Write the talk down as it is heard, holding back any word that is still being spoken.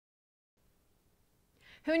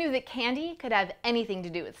Who knew that candy could have anything to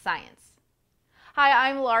do with science? Hi,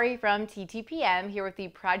 I'm Laurie from TTPM, here with the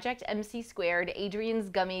Project Mc2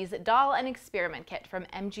 Adrienne's Gummies doll and experiment kit from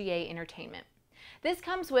MGA Entertainment. This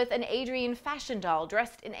comes with an Adrienne fashion doll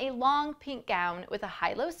dressed in a long pink gown with a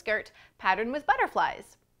high-low skirt patterned with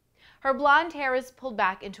butterflies. Her blonde hair is pulled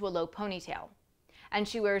back into a low ponytail, and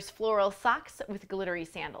she wears floral socks with glittery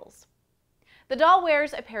sandals. The doll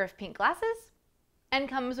wears a pair of pink glasses and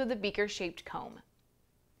comes with a beaker-shaped comb.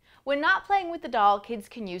 When not playing with the doll, kids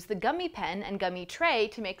can use the gummy pen and gummy tray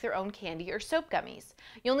to make their own candy or soap gummies.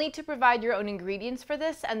 You'll need to provide your own ingredients for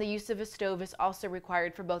this, and the use of a stove is also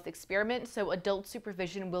required for both experiments, so adult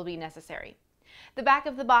supervision will be necessary. The back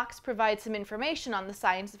of the box provides some information on the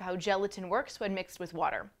science of how gelatin works when mixed with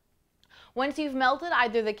water. Once you've melted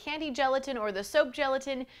either the candy gelatin or the soap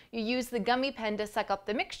gelatin, you use the gummy pen to suck up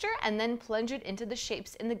the mixture and then plunge it into the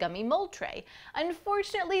shapes in the gummy mold tray.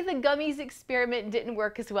 Unfortunately, the gummies experiment didn't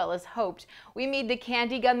work as well as hoped. We made the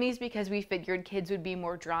candy gummies because we figured kids would be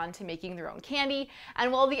more drawn to making their own candy,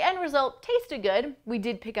 and while the end result tasted good, we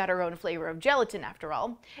did pick out our own flavor of gelatin after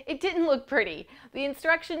all, it didn't look pretty. The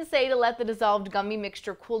instructions say to let the dissolved gummy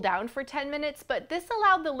mixture cool down for 10 minutes, but this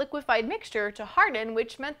allowed the liquefied mixture to harden,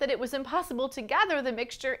 which meant that it was impossible to gather the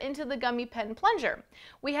mixture into the gummy pen plunger.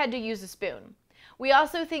 We had to use a spoon. We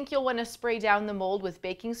also think you'll want to spray down the mold with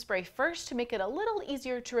baking spray first to make it a little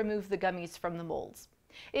easier to remove the gummies from the molds.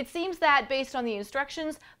 It seems that, based on the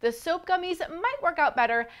instructions, the soap gummies might work out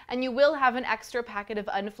better, and you will have an extra packet of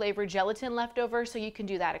unflavored gelatin left over, so you can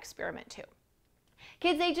do that experiment too.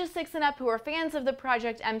 Kids ages 6 and up who are fans of the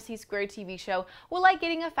Project Mc2 TV show will like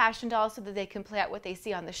getting a fashion doll so that they can play out what they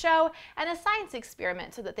see on the show, and a science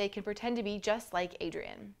experiment so that they can pretend to be just like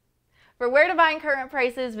Adrienne. For where to find current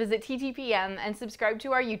prices, visit TTPM and subscribe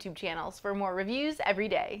to our YouTube channels for more reviews every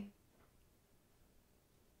day.